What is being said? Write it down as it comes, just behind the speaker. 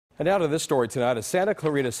And now to this story tonight. A Santa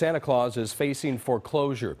Clarita Santa Claus is facing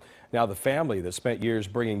foreclosure. Now the family that spent years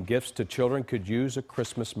bringing gifts to children could use a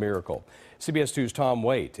Christmas miracle. CBS 2's Tom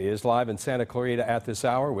Waite is live in Santa Clarita at this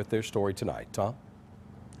hour with their story tonight. Tom?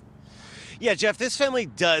 Yeah, Jeff, this family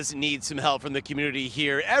does need some help from the community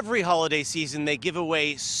here. Every holiday season, they give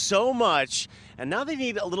away so much, and now they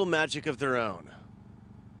need a little magic of their own.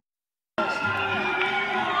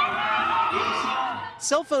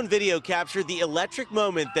 Cell phone video captured the electric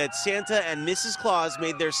moment that Santa and Mrs. Claus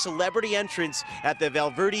made their celebrity entrance at the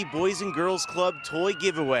Valverde Boys and Girls Club toy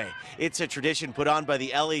giveaway. It's a tradition put on by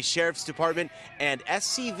the LA Sheriff's Department and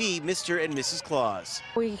SCV Mr. and Mrs. Claus.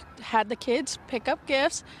 We had the kids pick up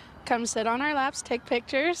gifts, come sit on our laps, take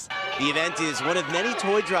pictures. The event is one of many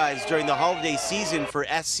toy drives during the holiday season for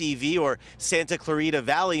SCV, or Santa Clarita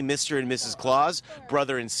Valley Mr. and Mrs. Claus,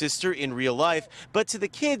 brother and sister in real life. But to the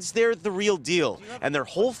kids, they're the real deal, and their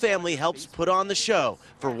whole family helps put on the show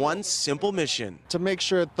for one simple mission. To make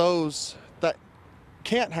sure those that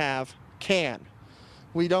can't have can.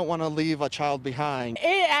 We don't want to leave a child behind.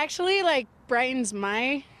 It actually brightens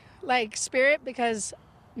my spirit because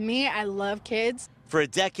I love kids. For a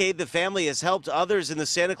decade, the family has helped others in the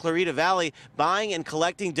Santa Clarita Valley buying and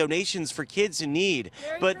collecting donations for kids in need.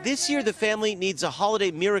 But this year, the family needs a holiday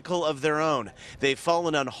miracle of their own. They've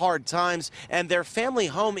fallen on hard times, and their family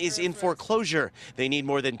home is in foreclosure. They need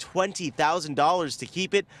more than $20,000 to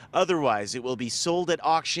keep it. Otherwise, it will be sold at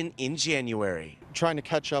auction in January. Trying to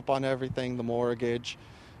catch up on everything, the mortgage.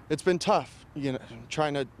 It's been tough,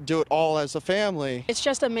 trying to do it all as a family. It's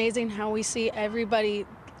just amazing how we see everybody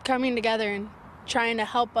coming together and trying to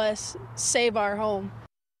help us save our home.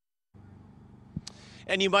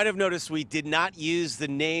 And you might have noticed we did not use the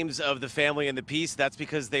names of the family in the piece. That's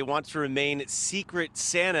because they want to remain secret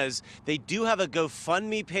Santas. They do have a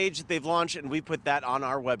GoFundMe page that they've launched, and we put that on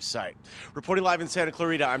our website. Reporting live in Santa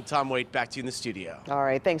Clarita, I'm Tom Waite. Back to you in the studio. All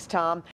right, thanks, Tom.